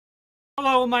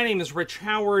Hello, my name is Rich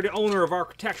Howard, owner of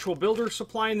Architectural Builder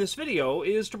Supply, and this video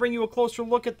is to bring you a closer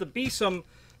look at the Besam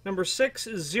number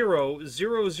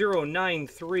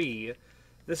 600093.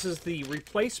 This is the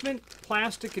replacement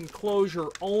plastic enclosure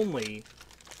only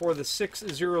for the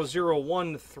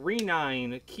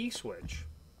 600139 key switch,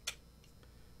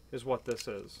 is what this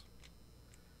is.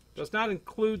 Does not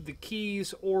include the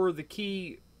keys or the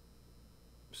key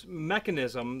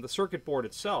mechanism, the circuit board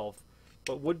itself,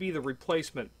 but would be the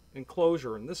replacement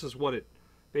enclosure, and this is what it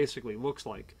basically looks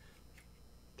like.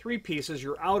 Three pieces.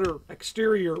 Your outer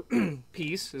exterior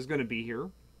piece is going to be here.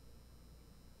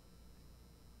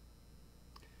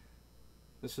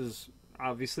 This is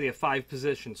obviously a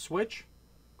 5-position switch,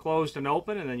 closed and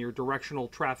open, and then your directional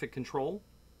traffic control.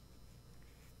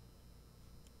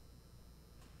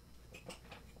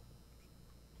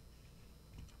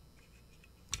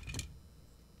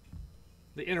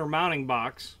 The inner mounting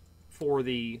box for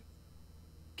the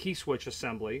key switch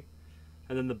assembly,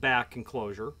 and then the back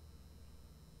enclosure.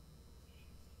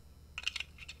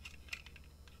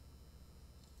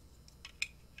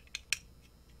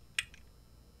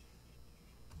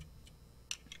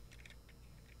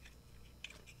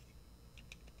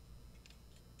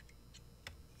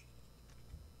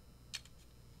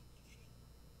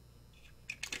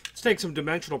 Let's take some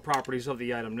dimensional properties of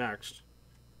the item next.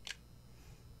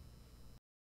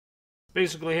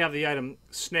 Basically have the item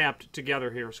snapped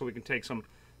together here so we can take some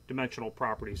dimensional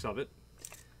properties of it.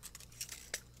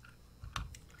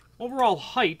 Overall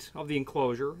height of the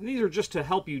enclosure, and these are just to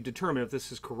help you determine if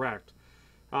this is correct.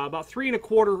 About 3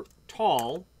 1/4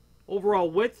 tall.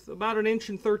 Overall width about 1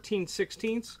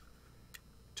 13/16.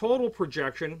 Total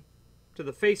projection to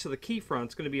the face of the key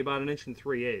front is going to be about 1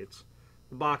 3/8.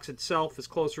 The box itself is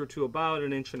closer to about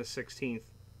 1 1/16.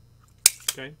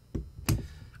 Okay.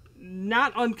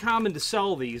 Not uncommon to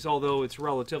sell these, although it's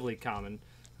relatively common.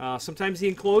 Sometimes the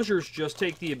enclosures just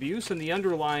take the abuse and the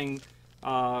underlying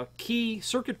key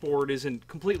circuit board isn't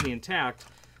completely intact.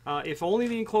 If only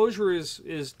the enclosure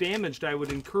is damaged, I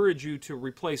would encourage you to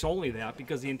replace only that,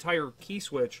 because the entire key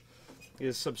switch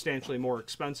is substantially more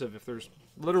expensive if there's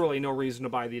literally no reason to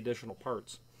buy the additional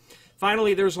parts.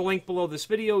 Finally, there's a link below this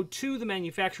video to the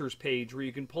manufacturer's page where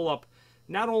you can pull up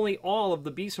not only all of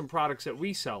the Besam products that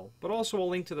we sell, but also a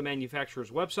link to the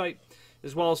manufacturer's website,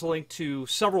 as well as a link to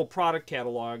several product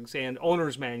catalogs and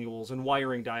owner's manuals and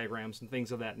wiring diagrams and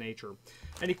things of that nature.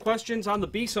 Any questions on the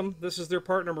Besam? This is their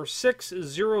part number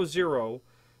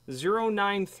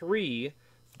 600093,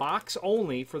 box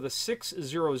only for the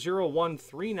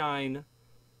 600139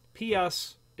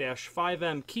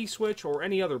 PS-5M key switch or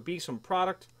any other Besam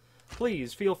product.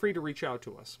 Please feel free to reach out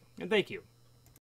to us. And thank you.